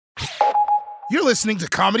You're listening to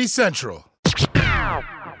Comedy Central.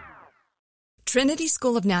 Trinity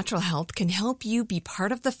School of Natural Health can help you be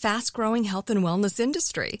part of the fast-growing health and wellness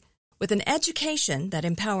industry. With an education that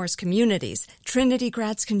empowers communities, Trinity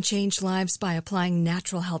grads can change lives by applying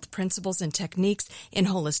natural health principles and techniques in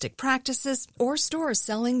holistic practices or stores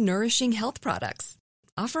selling nourishing health products.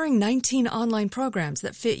 Offering 19 online programs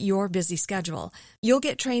that fit your busy schedule, you'll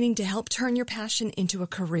get training to help turn your passion into a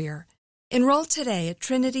career. Enroll today at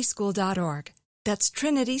trinityschool.org. That's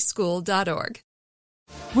trinityschool.org.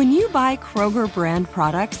 When you buy Kroger brand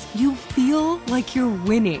products, you feel like you're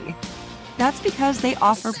winning. That's because they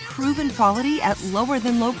offer proven quality at lower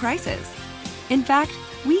than low prices. In fact,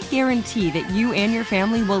 we guarantee that you and your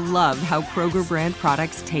family will love how Kroger brand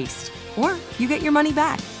products taste, or you get your money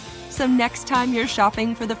back. So next time you're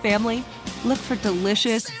shopping for the family, look for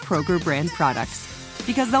delicious Kroger brand products,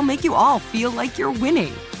 because they'll make you all feel like you're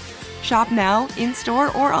winning. Shop now, in-store,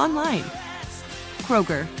 or online.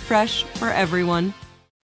 Kroger, fresh for everyone.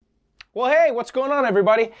 Well, hey, what's going on,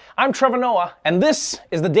 everybody? I'm Trevor Noah, and this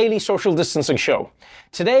is the Daily Social Distancing Show.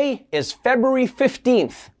 Today is February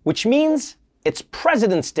 15th, which means it's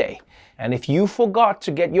President's Day. And if you forgot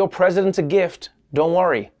to get your president a gift, don't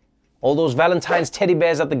worry. All those Valentine's teddy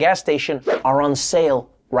bears at the gas station are on sale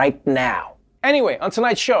right now. Anyway, on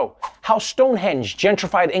tonight's show, how Stonehenge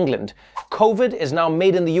gentrified England, COVID is now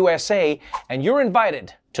made in the USA, and you're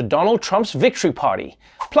invited to Donald Trump's victory party.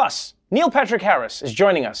 Plus, Neil Patrick Harris is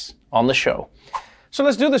joining us on the show. So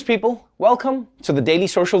let's do this, people. Welcome to the Daily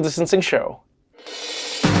Social Distancing Show.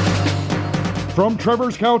 From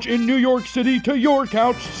Trevor's couch in New York City to your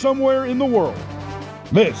couch somewhere in the world,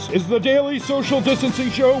 this is the Daily Social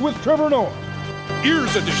Distancing Show with Trevor Noah.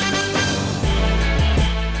 Ears Edition.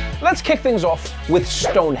 Let's kick things off with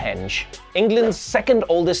Stonehenge, England's second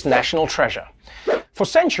oldest national treasure. For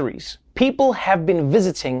centuries, people have been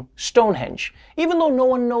visiting Stonehenge, even though no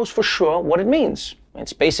one knows for sure what it means.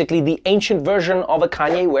 It's basically the ancient version of a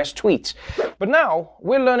Kanye West tweet. But now,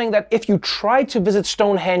 we're learning that if you tried to visit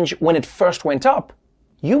Stonehenge when it first went up,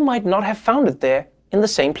 you might not have found it there in the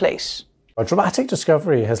same place. A dramatic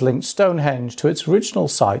discovery has linked Stonehenge to its original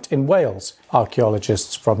site in Wales.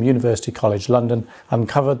 Archaeologists from University College London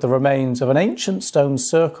uncovered the remains of an ancient stone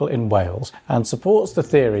circle in Wales and supports the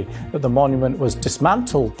theory that the monument was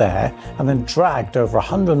dismantled there and then dragged over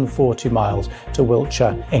 140 miles to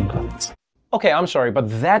Wiltshire, England. Okay, I'm sorry,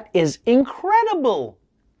 but that is incredible!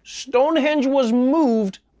 Stonehenge was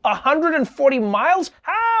moved 140 miles?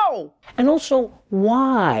 How? And also,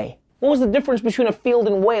 why? What was the difference between a field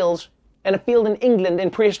in Wales and a field in England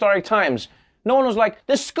in prehistoric times? No one was like,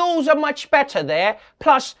 the schools are much better there,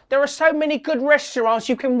 plus there are so many good restaurants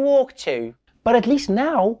you can walk to. But at least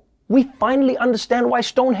now, we finally understand why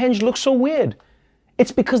Stonehenge looks so weird.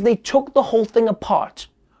 It's because they took the whole thing apart,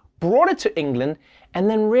 brought it to England, and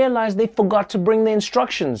then realized they forgot to bring the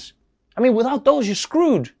instructions. I mean, without those, you're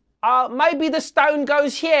screwed. Maybe the stone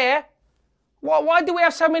goes here. Why do we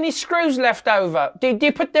have so many screws left over? Do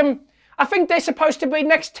you put them... I think they're supposed to be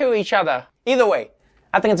next to each other. Either way,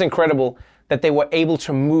 I think it's incredible that they were able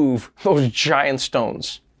to move those giant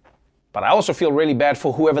stones. But I also feel really bad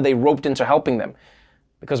for whoever they roped into helping them.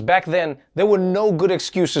 Because back then, there were no good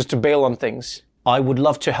excuses to bail on things. I would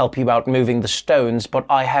love to help you out moving the stones, but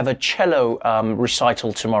I have a cello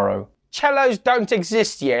recital tomorrow. Cellos don't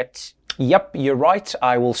exist yet. Yep, you're right.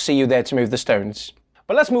 I will see you there to move the stones.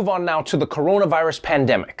 But let's move on now to the coronavirus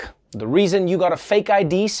pandemic. The reason you got a fake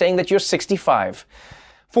ID saying that you're 65.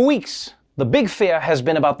 For weeks, the big fear has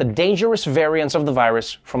been about the dangerous variants of the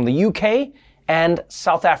virus from the UK and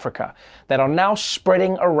South Africa that are now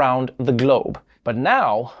spreading around the globe. But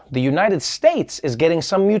now, the United States is getting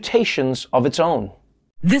some mutations of its own.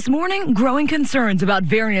 This morning, growing concerns about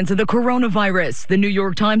variants of the coronavirus. The New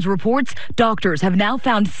York Times reports doctors have now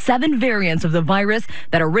found 7 variants of the virus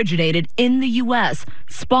that originated in the U.S.,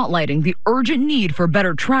 spotlighting the urgent need for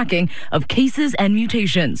better tracking of cases and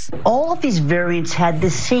mutations. All of these variants had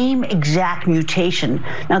the same exact mutation.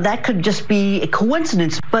 Now, that could just be a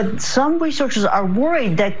coincidence, but some researchers are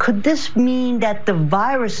worried that could this mean that the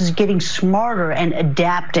virus is getting smarter and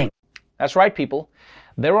adapting? That's right, people.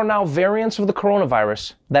 There are now variants of the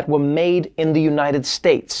coronavirus that were made in the United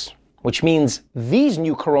States, which means these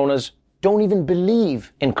new coronas don't even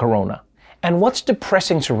believe in corona. And what's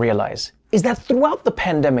depressing to realize is that throughout the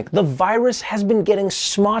pandemic, the virus has been getting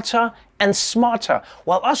smarter and smarter,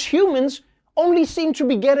 while us humans only seem to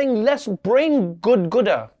be getting less good-brained.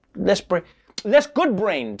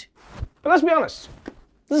 But let's be honest,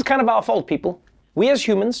 this is kind of our fault, people. We as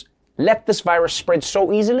humans let this virus spread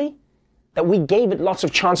so easily that we gave it lots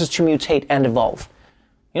of chances to mutate and evolve.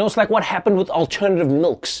 You know, it's like what happened with alternative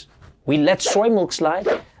milks. We let soy milk slide,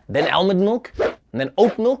 then almond milk, and then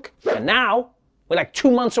oat milk, and now we're like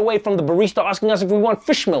 2 months away from the barista asking us if we want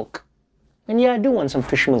fish milk. And yeah, I do want some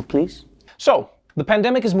fish milk, please. So, the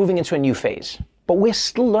pandemic is moving into a new phase, but we're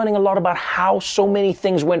still learning a lot about how so many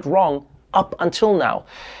things went wrong up until now.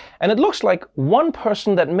 And it looks like one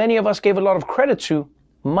person that many of us gave a lot of credit to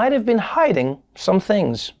might have been hiding some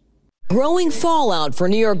things. Growing fallout for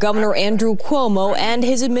New York Governor Andrew Cuomo and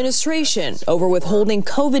his administration over withholding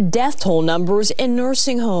COVID death toll numbers in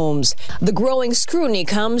nursing homes. The growing scrutiny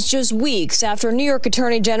comes just weeks after New York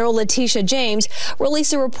Attorney General Letitia James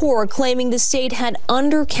released a report claiming the state had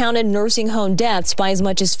undercounted nursing home deaths by as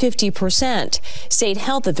much as 50%. State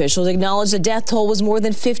health officials acknowledged the death toll was more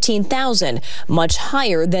than 15,000, much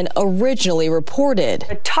higher than originally reported.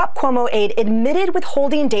 A top Cuomo aide admitted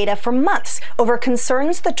withholding data for months over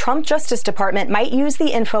concerns the Trump Justice Department might use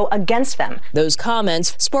the info against them. Those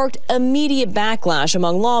comments sparked immediate backlash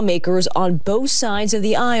among lawmakers on both sides of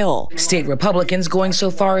the aisle. State Republicans going so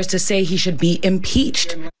far as to say he should be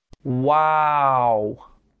impeached. Wow.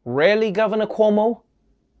 Really, Governor Cuomo?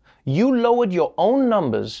 You lowered your own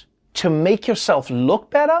numbers to make yourself look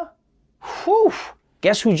better? Whew.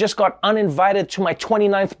 Guess who just got uninvited to my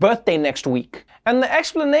 29th birthday next week? And the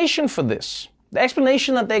explanation for this, the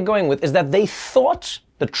explanation that they're going with is that they thought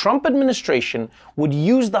the Trump administration would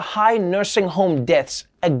use the high nursing home deaths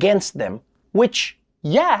against them, which,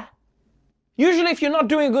 yeah, usually if you're not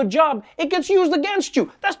doing a good job, it gets used against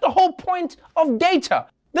you. That's the whole point of data.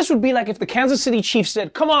 This would be like if the Kansas City Chiefs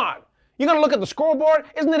said, come on, you're gonna look at the scoreboard?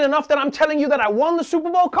 Isn't it enough that I'm telling you that I won the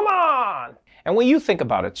Super Bowl? Come on! And when you think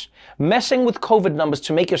about it, messing with COVID numbers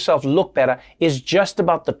to make yourself look better is just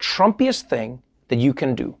about the Trumpiest thing that you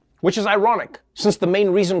can do. Which is ironic, since the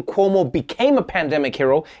main reason Cuomo became a pandemic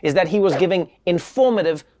hero is that he was giving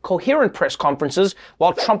informative, coherent press conferences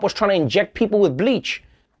while Trump was trying to inject people with bleach.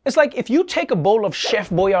 It's like if you take a bowl of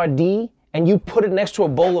Chef Boyardee and you put it next to a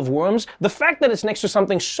bowl of worms, the fact that it's next to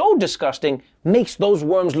something so disgusting makes those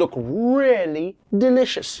worms look really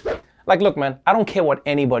delicious. Like, look, man, I don't care what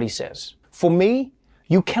anybody says. For me,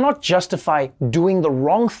 you cannot justify doing the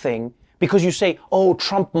wrong thing because you say, oh,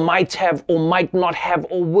 Trump might have or might not have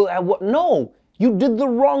or will have what. No, you did the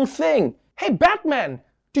wrong thing. Hey, Batman,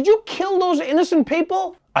 did you kill those innocent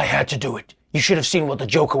people? I had to do it. You should have seen what the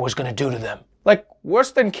Joker was going to do to them. Like,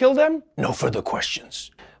 worse than kill them? No further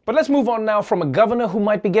questions. But let's move on now from a governor who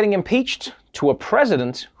might be getting impeached to a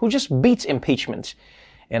president who just beats impeachment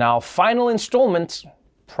in our final installment,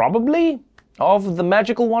 probably, of the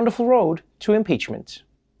magical, wonderful road to impeachment.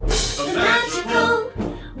 The magical,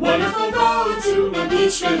 wonderful road to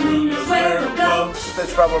impeachment is where we go.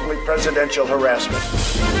 That's probably presidential harassment.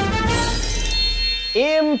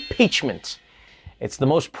 Impeachment. It's the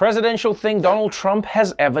most presidential thing Donald Trump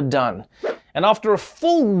has ever done. And after a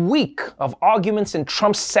full week of arguments in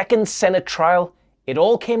Trump's second Senate trial, it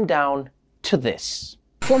all came down to this.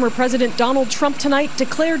 Former President Donald Trump tonight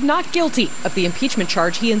declared not guilty of the impeachment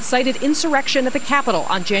charge he incited insurrection at the Capitol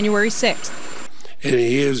on January 6th. And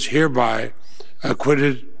he is hereby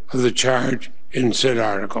acquitted of the charge in said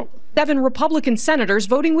article. 7 Republican senators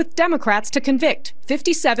voting with Democrats to convict,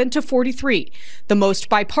 57 to 43, the most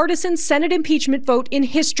bipartisan Senate impeachment vote in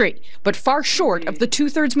history, but far short of the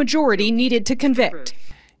 2/3 majority needed to convict.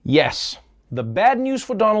 Yes, the bad news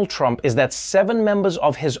for Donald Trump is that 7 members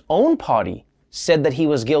of his own party said that he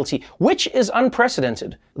was guilty, which is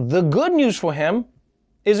unprecedented. The good news for him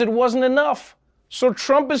is it wasn't enough. So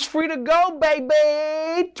Trump is free to go,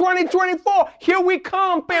 baby! 2024, here we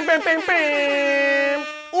come! Bam, bam, bam, bam!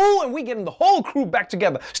 Ooh, and we getting the whole crew back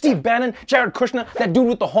together. Steve Bannon, Jared Kushner, that dude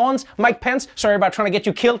with the horns, Mike Pence, sorry about trying to get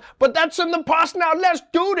you killed, but that's in the past now, let's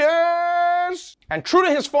do this! And true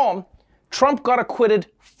to his form, Trump got acquitted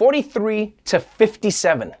 43 to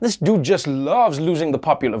 57. This dude just loves losing the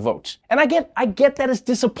popular vote. And I get that it's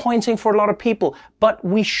disappointing for a lot of people, but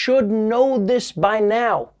we should know this by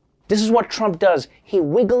now. This is what Trump does. He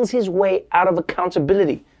wiggles his way out of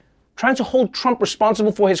accountability. Trying to hold Trump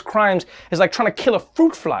responsible for his crimes is like trying to kill a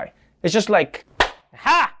fruit fly. It's just like,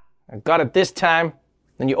 ha! I got it this time.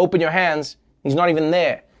 Then you open your hands, he's not even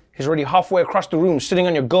there. He's already halfway across the room, sitting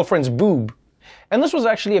on your girlfriend's boob. And this was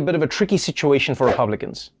actually a bit of a tricky situation for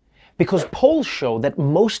Republicans, because polls show that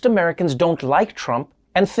most Americans don't like Trump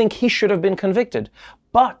and think he should have been convicted.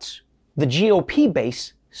 But the GOP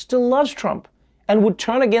base still loves Trump and would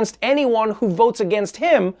turn against anyone who votes against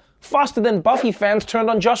him faster than Buffy fans turned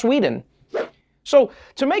on Joss Whedon. So,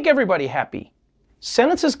 to make everybody happy,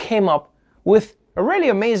 senators came up with a really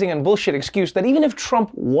amazing and bullshit excuse that even if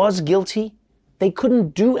Trump was guilty, they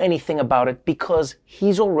couldn't do anything about it because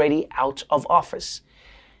he's already out of office.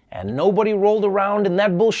 And nobody rolled around in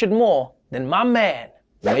that bullshit more than my man,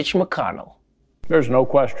 Mitch McConnell. There's no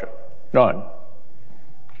question, none,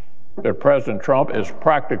 that President Trump is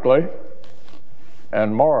practically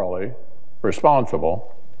and morally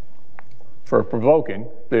responsible for provoking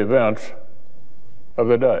the events of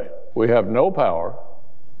the day. We have no power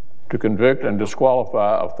to convict and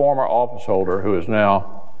disqualify a former office holder who is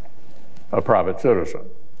now a private citizen.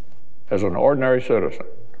 As an ordinary citizen,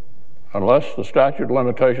 unless the statute of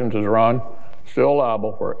limitations is run, still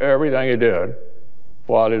liable for everything he did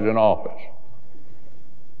while he's in office.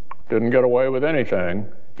 Didn't get away with anything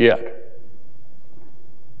yet.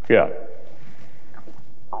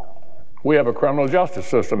 We have a criminal justice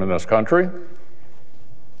system in this country.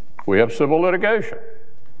 We have civil litigation.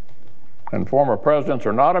 And former presidents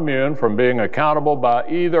are not immune from being accountable by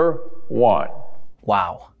either one.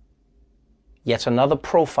 Wow. Yet another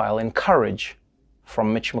profile in courage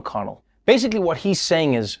from Mitch McConnell. Basically what he's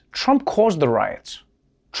saying is Trump caused the riots.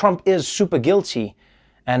 Trump is super guilty,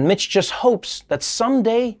 and Mitch just hopes that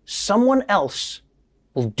someday someone else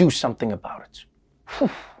will do something about it.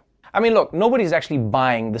 Whew. I mean, look, nobody's actually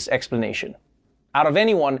buying this explanation. Out of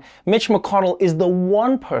anyone, Mitch McConnell is the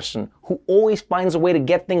one person who always finds a way to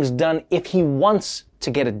get things done if he wants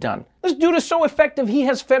to get it done. This dude is so effective, he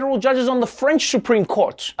has federal judges on the French Supreme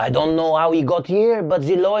Court. I don't know how he got here, but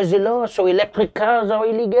the law is the law, so electric cars are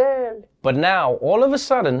illegal. But now, all of a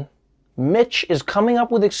sudden, Mitch is coming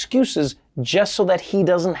up with excuses just so that he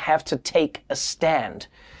doesn't have to take a stand.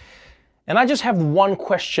 And I just have one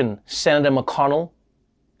question, Senator McConnell.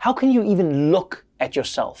 How can you even look at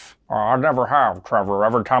yourself? I never have, Trevor.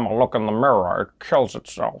 Every time I look in the mirror, it kills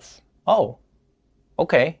itself. Oh,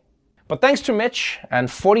 okay. But thanks to Mitch and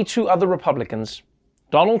 42 other Republicans,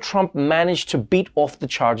 Donald Trump managed to beat off the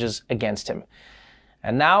charges against him.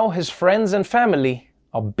 And now his friends and family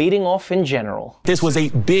are beating off in general. This was a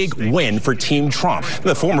big win for Team Trump.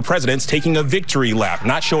 The former president's taking a victory lap,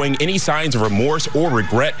 not showing any signs of remorse or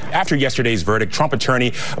regret. After yesterday's verdict, Trump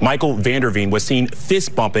attorney Michael Vanderveen was seen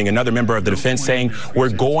fist bumping another member of the defense, saying, "We're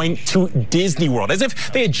going to Disney World," as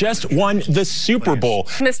if they had just won the Super Bowl.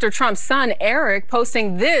 Mr. Trump's son, Eric,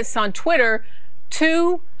 posting this on Twitter,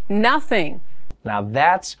 2-0. Now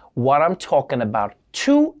that's what I'm talking about.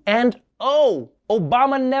 2-0.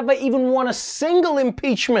 Obama never even won a single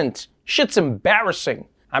impeachment. Shit's embarrassing.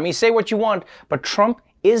 I mean, say what you want, but Trump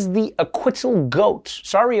is the acquittal GOAT.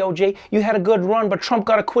 Sorry, OJ, you had a good run, but Trump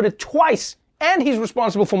got acquitted twice, and he's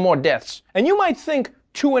responsible for more deaths. And you might think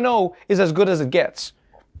 2-0 is as good as it gets,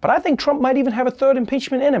 but I think Trump might even have a third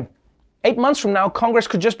impeachment in him. 8 months from now, Congress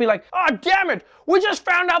could just be like, "Oh, damn it, we just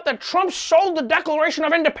found out that Trump sold the Declaration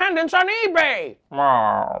of Independence on eBay."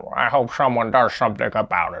 Oh, I hope someone does something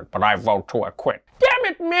about it, but I vote to acquit.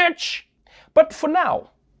 Damn it, Mitch! But for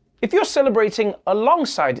now, if you're celebrating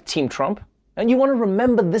alongside Team Trump and you want to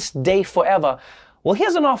remember this day forever, well,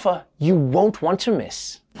 here's an offer you won't want to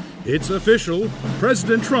miss. It's official.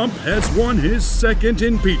 President Trump has won his second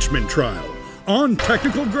impeachment trial on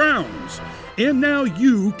technical grounds. And now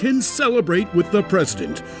you can celebrate with the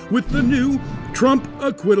president with the new Trump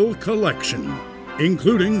Acquittal Collection,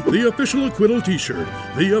 including the official acquittal t-shirt,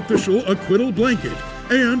 the official acquittal blanket,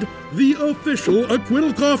 and the official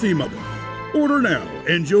acquittal coffee mug. Order now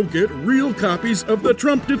and you'll get real copies of the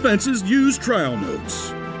Trump defense's used trial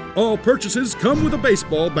notes. All purchases come with a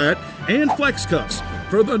baseball bat and flex cuffs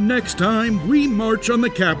for the next time we march on the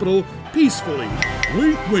Capitol peacefully.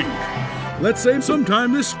 Wink, wink. Let's say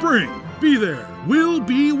sometime this spring. Be there. We'll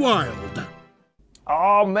be wild.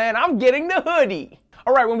 Oh man, I'm getting the hoodie.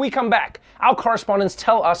 All right, when we come back, our correspondents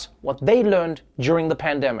tell us what they learned during the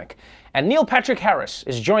pandemic. And Neil Patrick Harris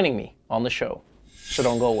is joining me on the show. So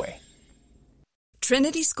don't go away.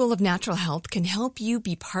 Trinity School of Natural Health can help you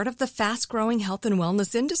be part of the fast-growing health and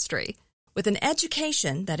wellness industry. With an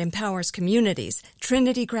education that empowers communities,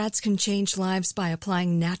 Trinity grads can change lives by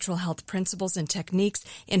applying natural health principles and techniques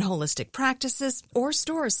in holistic practices or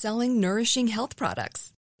stores selling nourishing health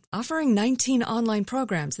products. Offering 19 online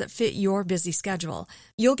programs that fit your busy schedule,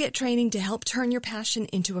 you'll get training to help turn your passion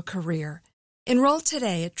into a career. Enroll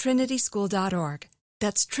today at trinityschool.org.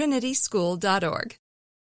 That's trinityschool.org.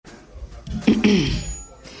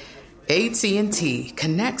 AT&T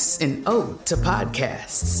connects an ode to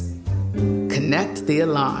podcasts. Connect the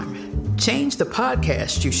alarm. Change the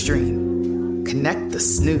podcast you stream. Connect the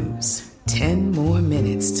snooze. 10 more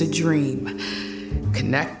minutes to dream.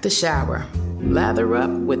 Connect the shower. Lather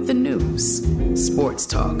up with the news. Sports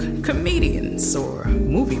talk, comedians, or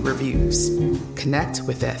movie reviews. Connect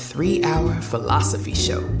with that 3-hour philosophy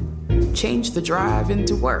show. Change the drive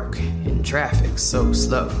into work in traffic so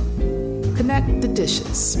slow. Connect the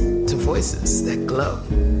dishes to voices that glow.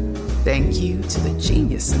 Thank you to the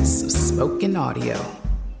geniuses of spoken audio.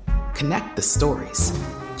 Connect the stories.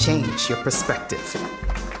 Change your perspective.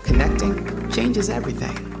 Connecting changes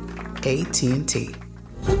everything. AT&T.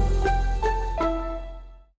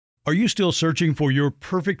 Are you still searching for your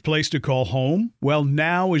perfect place to call home? Well,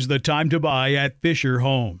 now is the time to buy at Fisher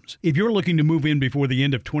Homes. If you're looking to move in before the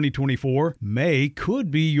end of 2024, May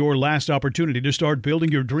could be your last opportunity to start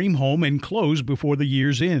building your dream home and close before the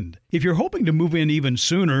year's end. If you're hoping to move in even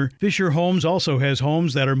sooner, Fisher Homes also has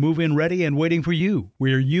homes that are move-in ready and waiting for you,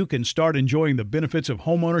 where you can start enjoying the benefits of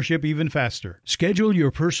homeownership even faster. Schedule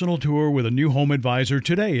your personal tour with a new home advisor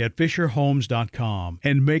today at FisherHomes.com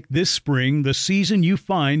and make this spring the season you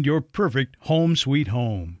find your perfect home sweet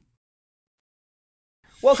home.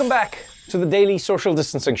 Welcome back to the Daily Social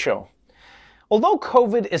Distancing Show. Although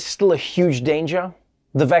COVID is still a huge danger,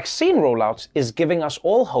 the vaccine rollout is giving us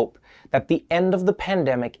all hope that the end of the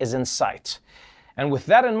pandemic is in sight. And with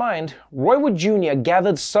that in mind, Roy Wood Jr.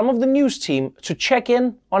 gathered some of the news team to check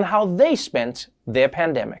in on how they spent their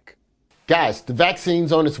pandemic. Guys, the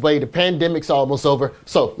vaccine's on its way, the pandemic's almost over,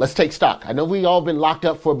 so let's take stock. I know we've all been locked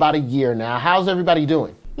up for about a year now. How's everybody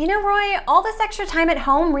doing? You know, Roy, all this extra time at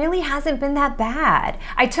home really hasn't been that bad.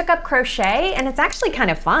 I took up crochet, and it's actually kind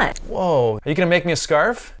of fun. Whoa, are you gonna make me a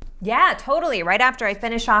scarf? Yeah, totally, right after I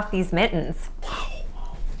finish off these mittens.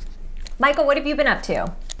 Michael, what have you been up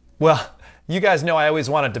to? Well, you guys know I always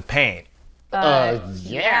wanted to paint.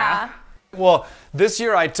 Yeah. Well, this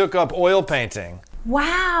year I took up oil painting.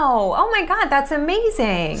 Wow, oh my God, that's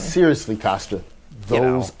amazing. Seriously, Costa,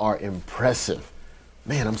 those are impressive.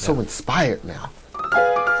 Man, I'm so inspired now.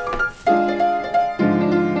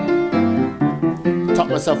 Taught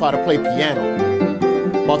myself how to play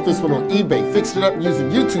piano. Bought this one on eBay, fixed it up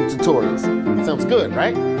using YouTube tutorials. Sounds good,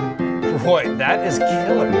 right? Roy, that is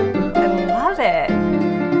killer. I love it.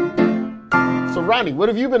 So Ronnie, what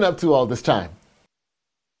have you been up to all this time?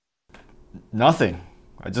 Nothing.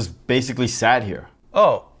 I just basically sat here.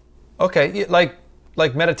 Oh, okay, like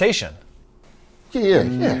meditation. Yeah.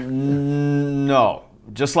 No,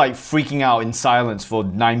 just like freaking out in silence for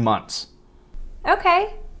 9 months.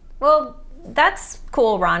 Okay, well, that's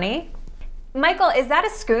cool, Ronnie. Michael, is that a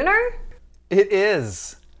schooner? It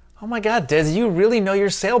is. Oh my God, Des, you really know your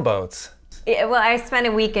sailboats. Well, I spent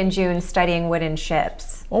a week in June studying wooden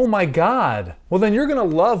ships. Oh my God. Well, then you're gonna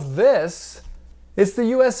love this. It's the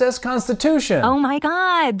USS Constitution. Oh my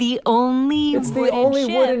God, the only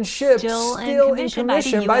wooden ship still in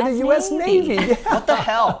commission by the US Navy. What the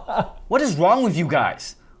hell? What is wrong with you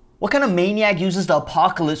guys? What kind of maniac uses the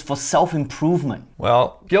apocalypse for self-improvement?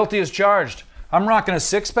 Well, guilty as charged. I'm rocking a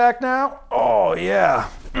six-pack now. Oh yeah.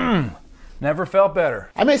 Never felt better.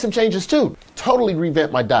 I made some changes too. Totally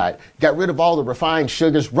revamped my diet. Got rid of all the refined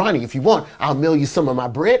sugars. Ronnie, if you want, I'll mail you some of my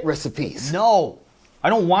bread recipes. No. I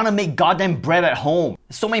don't want to make goddamn bread at home.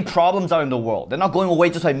 There's so many problems out in the world. They're not going away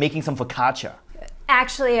just by making some focaccia.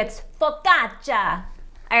 Actually, it's focaccia.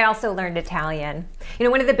 I also learned Italian. You know,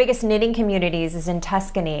 one of the biggest knitting communities is in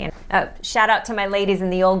Tuscany. Shout out to my ladies in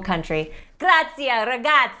the old country. Grazie,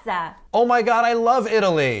 ragazza. Oh my God, I love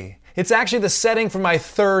Italy. It's actually the setting for my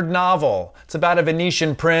third novel. It's about a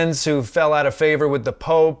Venetian prince who fell out of favor with the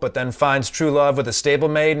Pope, but then finds true love with a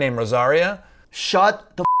stablemate named Rosaria.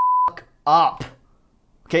 Shut the f*** up.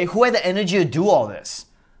 Okay, who had the energy to do all this?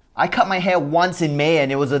 I cut my hair once in May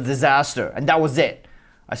and it was a disaster, and that was it.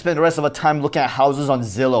 I spent the rest of the time looking at houses on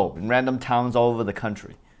Zillow in random towns all over the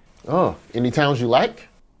country. Oh, any towns you like?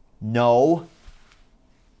 No.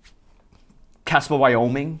 Casper,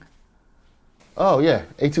 Wyoming. Oh yeah,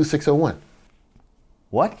 82601.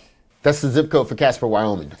 What? That's the zip code for Casper,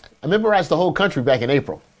 Wyoming. I memorized the whole country back in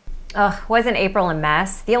April. Ugh, wasn't April a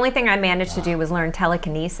mess? The only thing I managed to do was learn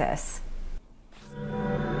telekinesis.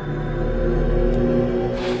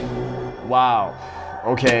 Wow.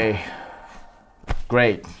 Okay.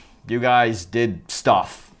 Great. You guys did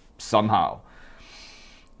stuff. Somehow.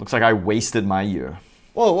 Looks like I wasted my year.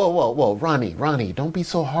 Whoa. Ronnie, don't be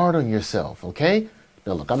so hard on yourself, okay?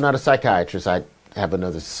 Now look, I'm not a psychiatrist. I have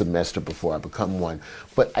another semester before I become one.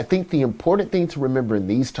 But I think the important thing to remember in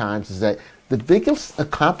these times is that the biggest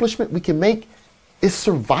accomplishment we can make is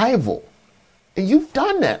survival. And you've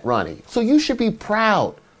done that, Ronnie. So you should be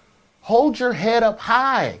proud. Hold your head up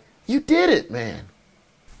high. You did it, man.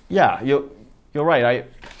 Yeah, you're right.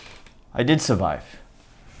 I did survive.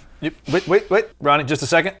 Wait, Ronnie, just a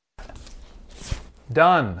second.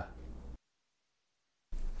 Done.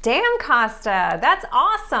 Damn, Costa, that's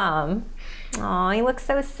awesome. Aw, he looks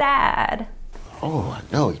so sad. Oh,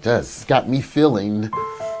 I know he does. It's got me feeling.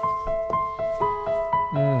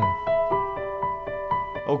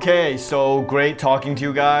 Okay, so great talking to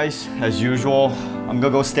you guys, as usual. I'm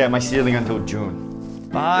gonna go stare at my ceiling until June.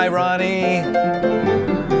 Bye, Ronnie.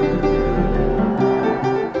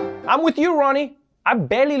 I'm with you, Ronnie. I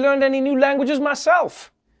barely learned any new languages myself.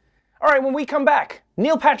 All right, when we come back,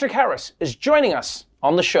 Neil Patrick Harris is joining us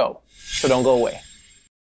on the show, so don't go away.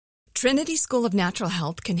 Trinity School of Natural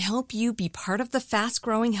Health can help you be part of the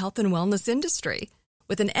fast-growing health and wellness industry.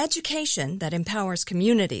 With an education that empowers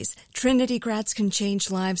communities, Trinity grads can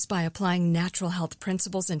change lives by applying natural health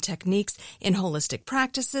principles and techniques in holistic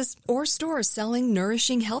practices or stores selling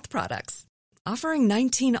nourishing health products. Offering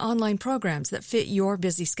 19 online programs that fit your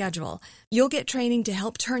busy schedule, you'll get training to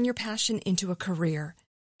help turn your passion into a career.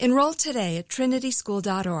 Enroll today at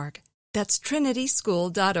trinityschool.org. That's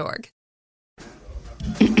trinityschool.org.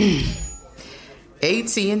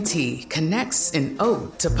 AT&T connects an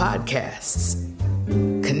ode to podcasts.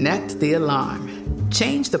 Connect the alarm.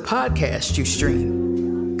 Change the podcast you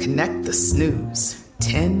stream. Connect the snooze.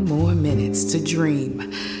 10 more minutes to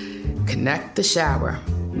dream. Connect the shower.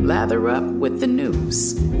 Lather up with the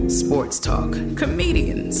news. Sports talk,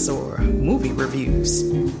 comedians, or movie reviews.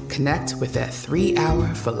 Connect with that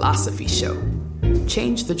 3-hour philosophy show.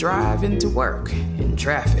 Change the drive into work in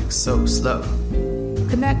traffic so slow.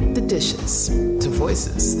 Connect the dishes to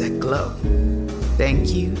voices that glow.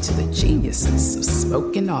 Thank you to the geniuses of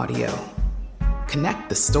spoken audio. Connect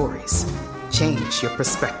the stories. Change your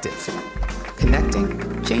perspective.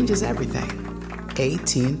 Connecting changes everything.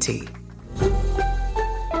 AT&T.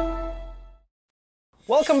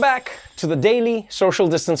 Welcome back to the Daily Social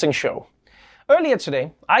Distancing Show. Earlier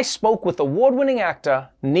today, I spoke with award-winning actor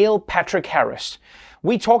Neil Patrick Harris.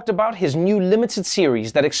 We talked about his new limited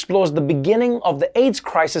series that explores the beginning of the AIDS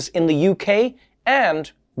crisis in the UK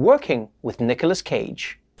and working with Nicolas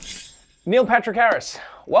Cage. Neil Patrick Harris,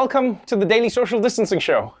 welcome to the Daily Social Distancing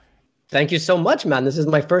Show. Thank you so much, man. This is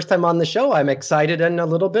my first time on the show. I'm excited and a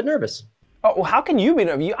little bit nervous. Oh, well, how can you be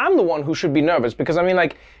nervous? I'm the one who should be nervous because, I mean,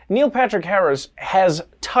 like, Neil Patrick Harris has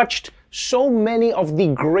touched so many of the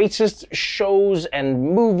greatest shows and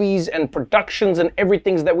movies and productions and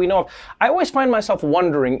everything that we know of. I always find myself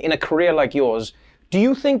wondering, in a career like yours, do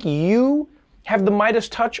you think you have the Midas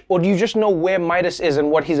touch, or do you just know where Midas is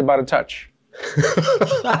and what he's about to touch?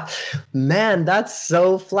 Man, that's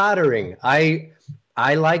so flattering. I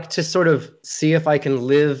like to sort of see if I can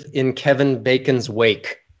live in Kevin Bacon's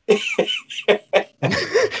wake.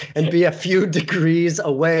 And be a few degrees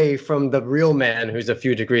away from the real man who's a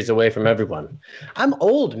few degrees away from everyone. I'm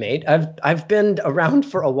old, mate. I've been around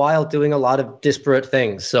for a while doing a lot of disparate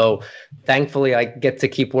things. So thankfully I get to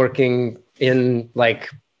keep working in like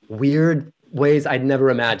weird ways I'd never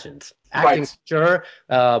imagined. Acting, right. Sure,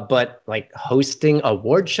 but like hosting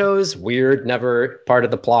award shows, weird, never part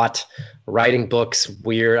of the plot. Writing books,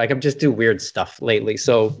 weird. I can just do weird stuff lately.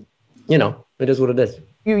 So, you know, it is what it is.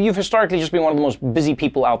 You've historically just been one of the most busy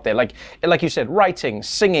people out there. Like you said, writing,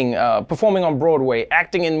 singing, performing on Broadway,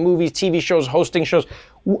 acting in movies, TV shows, hosting shows.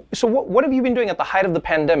 So what have you been doing at the height of the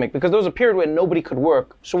pandemic? Because there was a period where nobody could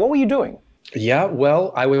work. So what were you doing? Yeah,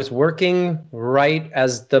 well, I was working right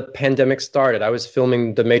as the pandemic started. I was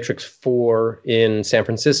filming The Matrix 4 in San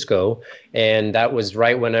Francisco, and that was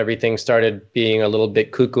right when everything started being a little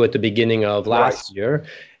bit cuckoo at the beginning of last year.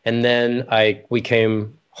 And then we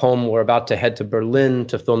came home. We're about to head to Berlin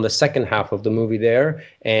to film the second half of the movie there.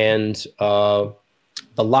 And the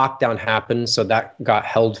lockdown happened, so that got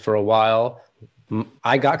held for a while.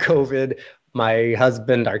 I got COVID. My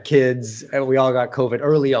husband, our kids, we all got COVID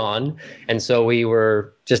early on. And so we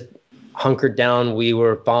were just hunkered down. We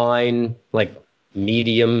were fine, like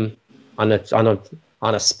medium on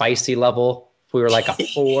a spicy level. We were like a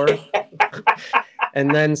 4.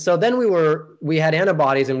 And then we had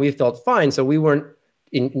antibodies and we felt fine. So we weren't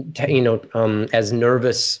as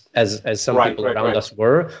nervous as some people around us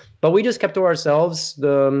were, but we just kept to ourselves.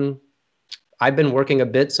 I've been working a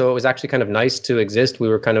bit, so it was actually kind of nice to exist. We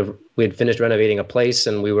had finished renovating a place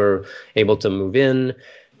and we were able to move in.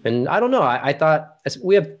 And I don't know, I thought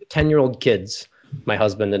we have 10-year-old kids, my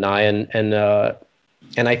husband and I, and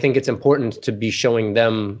I think it's important to be showing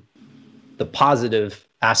them the positive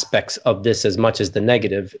aspects of this as much as the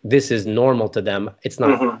negative. This is normal to them. It's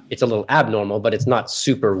not, It's a little abnormal, but it's not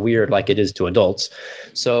super weird like it is to adults.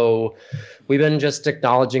 So we've been just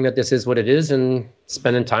acknowledging that this is what it is and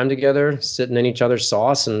spending time together, sitting in each other's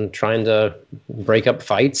sauce and trying to break up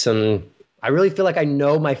fights. And I really feel like I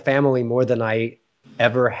know my family more than I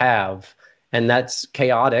ever have. And that's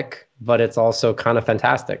chaotic, but it's also kind of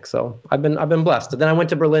fantastic. So I've been blessed. And then I went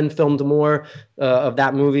to Berlin, filmed more of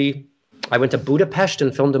that movie. I went to Budapest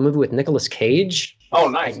and filmed a movie with Nicolas Cage. Oh,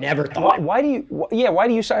 nice. I never thought. Why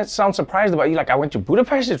do you sound surprised about it? You're like, I went to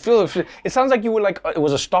Budapest? It sounds like you were like, it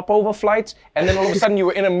was a stopover flight, and then all of a sudden you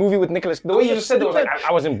were in a movie with Nicolas. The way you just said it was like,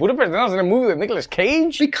 I was in Budapest, then I was in a movie with Nicolas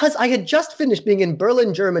Cage? Because I had just finished being in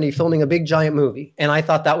Berlin, Germany, filming a big giant movie, and I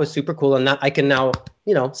thought that was super cool, and that I can now,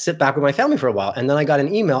 sit back with my family for a while. And then I got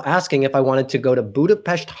an email asking if I wanted to go to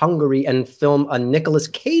Budapest, Hungary, and film a Nicolas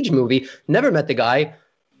Cage movie. Never met the guy.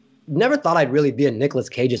 Never thought I'd really be in Nicolas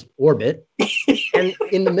Cage's orbit. And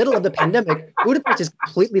in the middle of the pandemic, Budapest is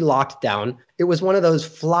completely locked down. It was one of those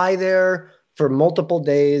fly there for multiple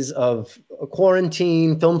days of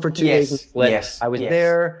quarantine, film for 2 days and split. Yes, I was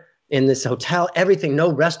there in this hotel, everything,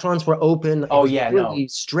 no restaurants were open. It was really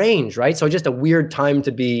strange, right? So just a weird time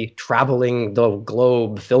to be traveling the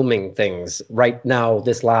globe, filming things right now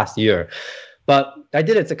this last year. But I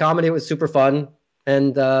did it. It's a comedy. It was super fun.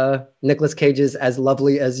 And Nicolas Cage is as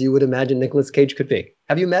lovely as you would imagine Nicolas Cage could be.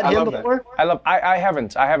 Have you met him before? I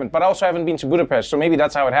haven't, but I also haven't been to Budapest, so maybe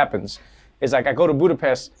that's how it happens. It's like I go to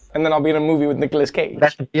Budapest, and then I'll be in a movie with Nicolas Cage.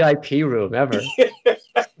 That's the VIP room ever.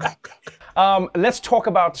 Let's talk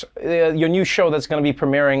about your new show that's going to be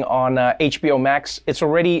premiering on HBO Max. It's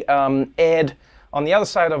already aired on the other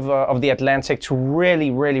side of the Atlantic to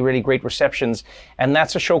really, really, really great receptions, and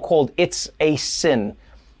that's a show called It's a Sin.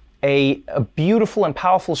 A beautiful and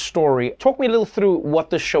powerful story. Talk me a little through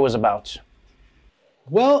what this show is about.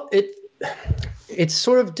 Well, it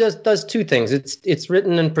sort of does two things. It's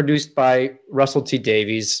written and produced by Russell T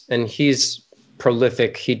Davies, and he's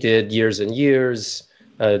prolific. He did Years and Years,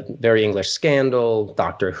 Very English Scandal,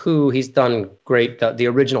 Doctor Who. He's done great. The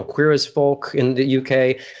original Queer as Folk in the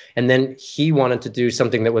UK, and then he wanted to do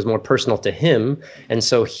something that was more personal to him, and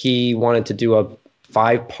so he wanted to do a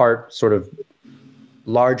 5-part sort of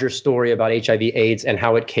larger story about HIV/AIDS and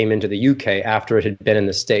how it came into the UK after it had been in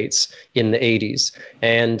the States in the 80s.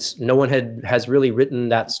 And no one has really written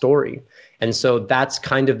that story. And so that's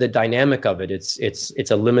kind of the dynamic of it.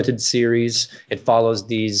 It's a limited series. It follows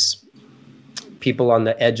these people on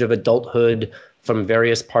the edge of adulthood from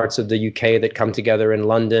various parts of the UK that come together in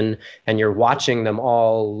London, and you're watching them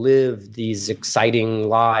all live these exciting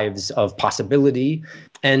lives of possibility,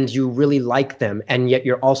 and you really like them. And yet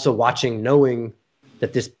you're also watching knowing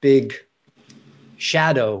that this big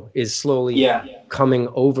shadow is slowly coming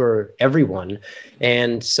over everyone.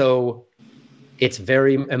 And so it's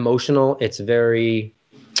very emotional, it's very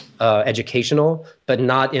educational, but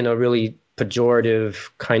not in a really pejorative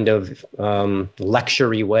kind of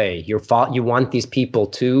lecture-y way. You want these people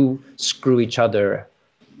to screw each other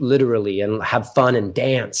literally and have fun and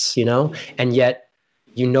dance, and yet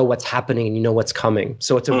you know what's happening and you know what's coming.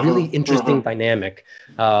 So it's a really interesting dynamic.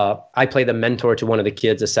 I play the mentor to one of the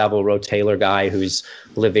kids, a Savile Row Taylor guy who's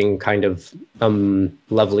living kind of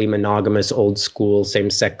lovely, monogamous, old school,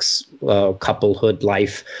 same-sex couplehood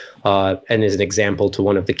life, and is an example to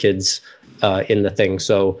one of the kids in the thing.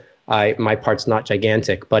 So my part's not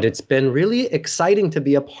gigantic, but it's been really exciting to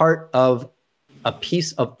be a part of a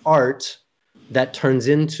piece of art that turns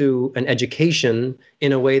into an education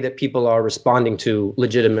in a way that people are responding to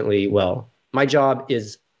legitimately well. My job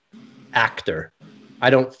is actor. I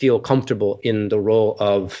don't feel comfortable in the role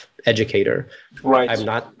of educator. Right.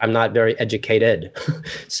 I'm not very educated.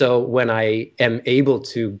 So when I am able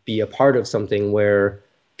to be a part of something where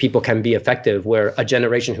people can be effective, where a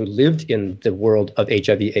generation who lived in the world of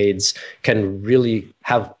HIV/AIDS can really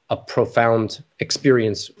have a profound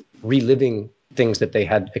experience reliving things that they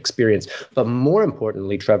had experienced. But more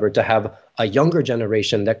importantly, Trevor, to have a younger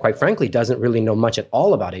generation that quite frankly doesn't really know much at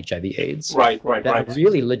all about HIV/AIDS. Right. That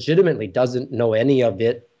really legitimately doesn't know any of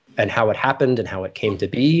it and how it happened and how it came to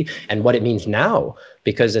be and what it means now.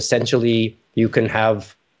 Because essentially you can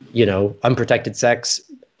have, unprotected sex,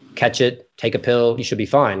 catch it, take a pill, you should be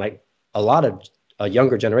fine. Like a lot of a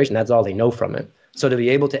younger generation, that's all they know from it. So to be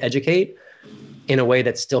able to educate in a way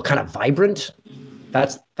that's still kind of vibrant,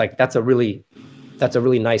 that's a really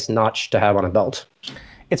nice notch to have on a belt.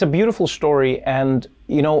 It's a beautiful story, and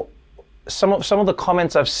some of the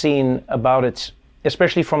comments I've seen about it,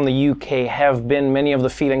 especially from the UK, have been many of the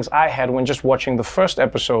feelings I had when just watching the first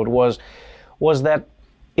episode was that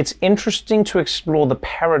it's interesting to explore the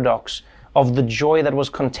paradox of the joy that was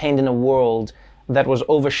contained in a world that was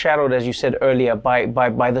overshadowed, as you said earlier,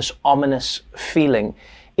 by this ominous feeling.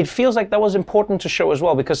 It feels like that was important to show as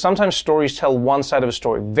well, because sometimes stories tell one side of a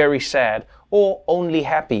story, very sad or only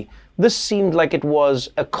happy. This seemed like it was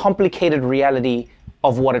a complicated reality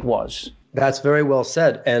of what it was. That's very well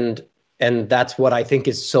said. And that's what I think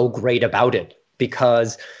is so great about it,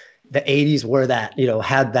 because the 80s were that,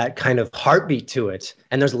 had that kind of heartbeat to it.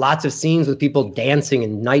 And there's lots of scenes with people dancing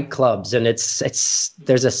in nightclubs, and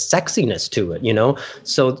there's a sexiness to it,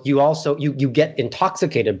 So you also, you get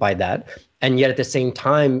intoxicated by that. And yet at the same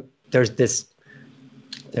time, there's this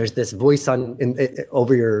voice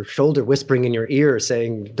over your shoulder whispering in your ear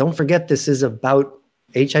saying, don't forget, this is about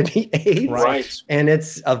HIV/AIDS. Right. And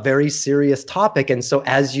it's a very serious topic. And so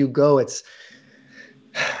as you go,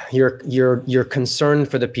 you're concerned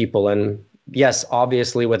for the people. And yes,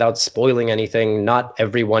 obviously, without spoiling anything, not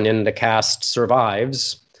everyone in the cast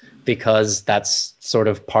survives, because that's sort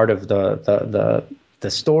of part of the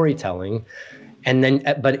storytelling. And then,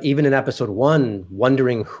 but even in episode 1,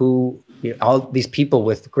 wondering who, all these people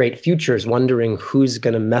with great futures, wondering who's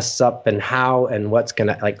going to mess up and how, and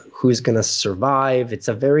who's going to survive. It's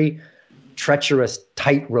a very treacherous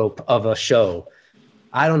tightrope of a show.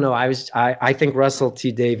 I don't know. I think Russell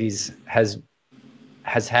T Davies has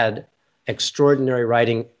had extraordinary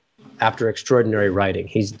writing after extraordinary writing.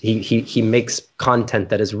 He makes content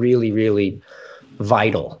that is really, really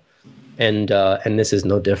vital, and this is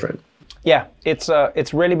no different. Yeah,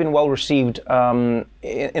 it's really been well received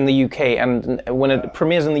in the UK, and when it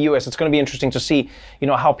premieres in the US, it's going to be interesting to see,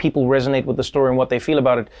 how people resonate with the story and what they feel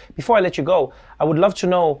about it. Before I let you go, I would love to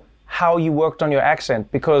know how you worked on your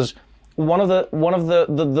accent, because one of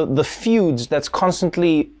the feuds that's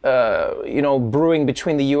constantly brewing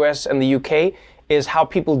between the US and the UK is how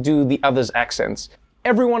people do the other's accents.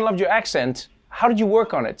 Everyone loved your accent. How did you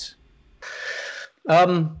work on it?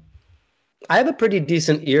 I have a pretty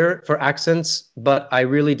decent ear for accents, but I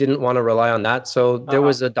really didn't want to rely on that. So there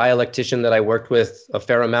was a dialectician that I worked with a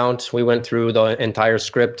fair amount. We went through the entire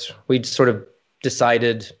script. We sort of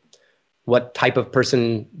decided what type of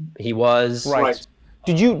person he was. Right.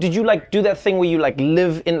 Did you do that thing where you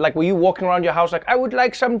live in, were you walking around your house I would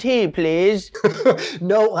like some tea, please?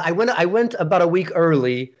 No, I went about a week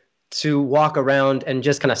early to walk around and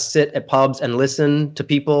just kind of sit at pubs and listen to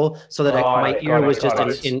people, so that my ear was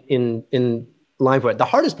just in line for it. The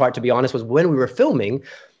hardest part, to be honest, was when we were filming,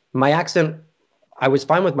 my accent, I was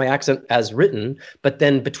fine with my accent as written, but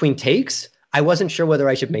then between takes, I wasn't sure whether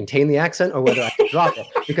I should maintain the accent or whether I should drop it,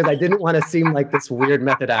 because I didn't want to seem like this weird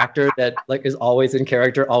method actor that is always in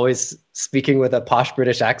character, always speaking with a posh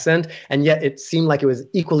British accent. And yet it seemed like it was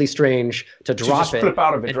equally strange to drop it, flip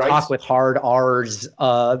out of it, and right? talk with hard R's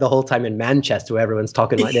the whole time in Manchester, where everyone's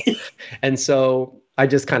talking like this. And so I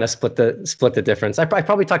just kind of split the difference. I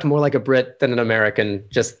probably talked more like a Brit than an American,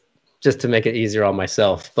 just to make it easier on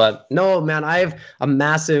myself. But no, man, I have a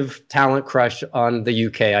massive talent crush on the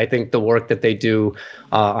UK. I think the work that they do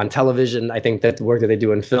on television, I think that the work that they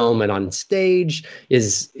do in film and on stage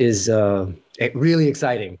is really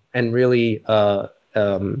exciting and really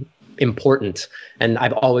important. And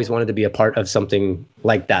I've always wanted to be a part of something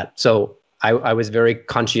like that. So I was very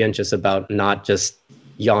conscientious about not just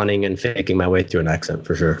yawning and faking my way through an accent,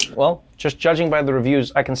 for sure. Well, just judging by the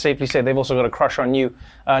reviews, I can safely say they've also got a crush on you.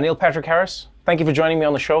 Neil Patrick Harris, thank you for joining me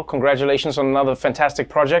on the show. Congratulations on another fantastic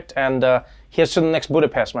project. And here's to the next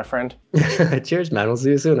Budapest, my friend. Cheers, man. We'll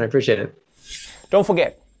see you soon. I appreciate it. Don't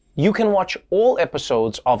forget, you can watch all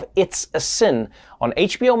episodes of It's a Sin on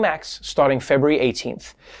HBO Max starting February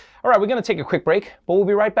 18th. All right, we're going to take a quick break, but we'll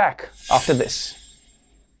be right back after this.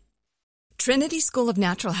 Trinity School of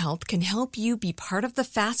Natural Health can help you be part of the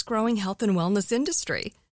fast-growing health and wellness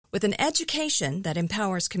industry. With an education that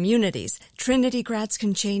empowers communities, Trinity grads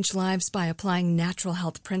can change lives by applying natural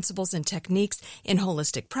health principles and techniques in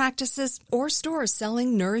holistic practices or stores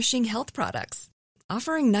selling nourishing health products.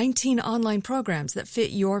 Offering 19 online programs that fit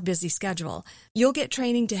your busy schedule, you'll get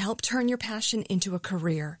training to help turn your passion into a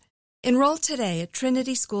career. Enroll today at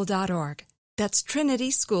trinityschool.org. That's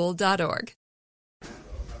trinityschool.org.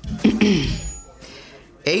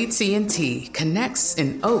 AT&T connects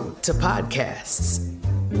an ode to podcasts.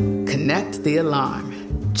 Connect the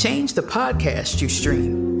alarm. Change the podcast you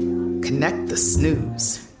stream. Connect the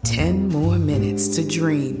snooze. 10 more minutes to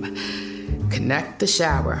dream. Connect the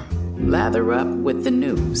shower. Lather up with the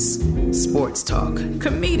news. Sports talk,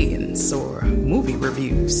 comedians, or movie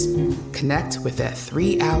reviews. Connect with that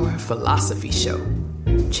 3-hour philosophy show.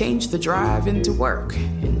 Change the drive into work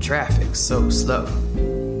in traffic so slow.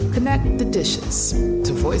 Connect the dishes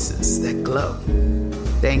to voices that glow.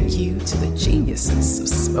 Thank you to the geniuses of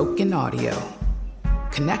spoken audio.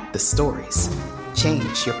 Connect the stories.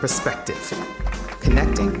 Change your perspective.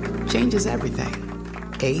 Connecting changes everything.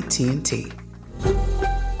 AT&T.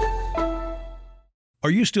 Are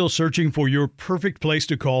Are you still searching for your perfect place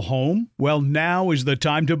to call home? Well, now is the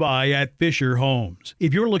time to buy at Fisher Homes.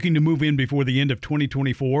 If you're looking to move in before the end of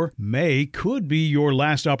 2024, May could be your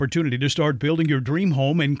last opportunity to start building your dream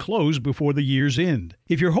home and close before the year's end.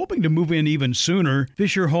 If you're hoping to move in even sooner,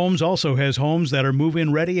 Fisher Homes also has homes that are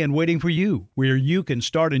move-in ready and waiting for you, where you can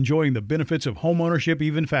start enjoying the benefits of homeownership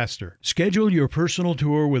even faster. Schedule your personal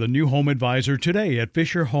tour with a new home advisor today at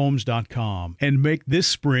FisherHomes.com and make this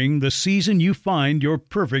spring the season you find your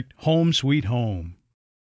perfect home sweet home.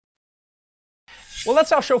 Well,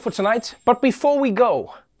 that's our show for tonight. But before we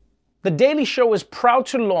go, The Daily Show is proud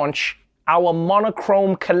to launch our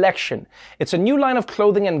monochrome collection. It's a new line of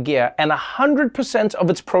clothing and gear, and 100% of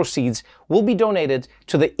its proceeds will be donated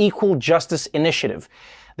to the Equal Justice Initiative.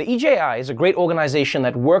 The EJI is a great organization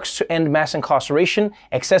that works to end mass incarceration,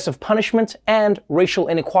 excessive punishment, and racial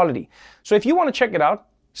inequality. So if you want to check it out,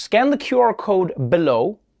 scan the QR code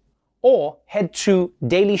below or head to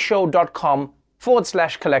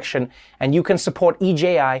dailyshow.com/collection and you can support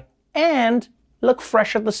EJI and look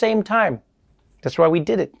fresh at the same time. That's why we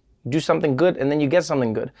did it. You do something good and then you get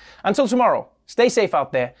something good. Until tomorrow, stay safe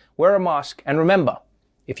out there, wear a mask, and remember,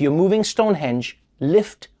 if you're moving Stonehenge,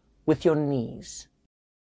 lift with your knees.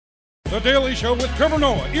 The Daily Show with Trevor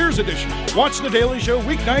Noah, Ears Edition. Watch The Daily Show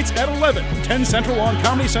weeknights at 11, 10 Central on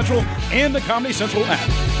Comedy Central and the Comedy Central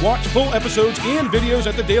app. Watch full episodes and videos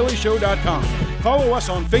at thedailyshow.com. Follow us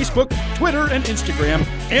on Facebook, Twitter, and Instagram,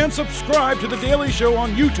 and subscribe to The Daily Show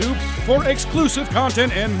on YouTube for exclusive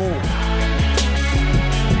content and more.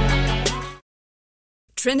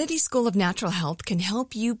 Trinity School of Natural Health can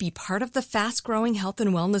help you be part of the fast-growing health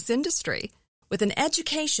and wellness industry. With an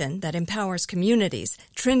education that empowers communities,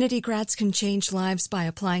 Trinity grads can change lives by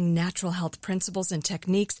applying natural health principles and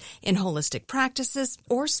techniques in holistic practices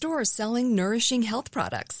or stores selling nourishing health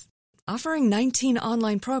products. Offering 19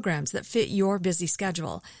 online programs that fit your busy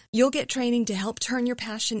schedule, you'll get training to help turn your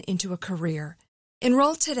passion into a career.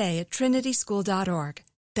 Enroll today at trinityschool.org.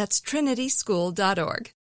 That's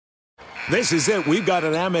trinityschool.org. This is it. We've got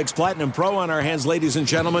an Amex Platinum Pro on our hands, ladies and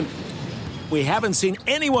gentlemen. We haven't seen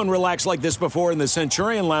anyone relax like this before in the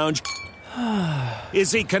Centurion Lounge.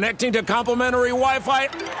 Is he connecting to complimentary Wi-Fi?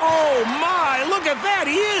 Oh, my! Look at that!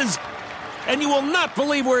 He is! And you will not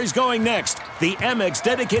believe where he's going next. The Amex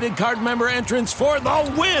dedicated card member entrance for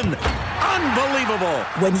the win! Unbelievable!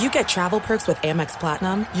 When you get travel perks with Amex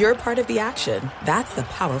Platinum, you're part of the action. That's the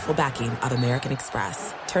powerful backing of American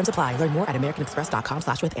Express. Terms apply. Learn more at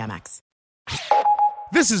americanexpress.com/withAmex.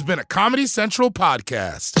 This has been a Comedy Central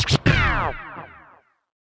podcast.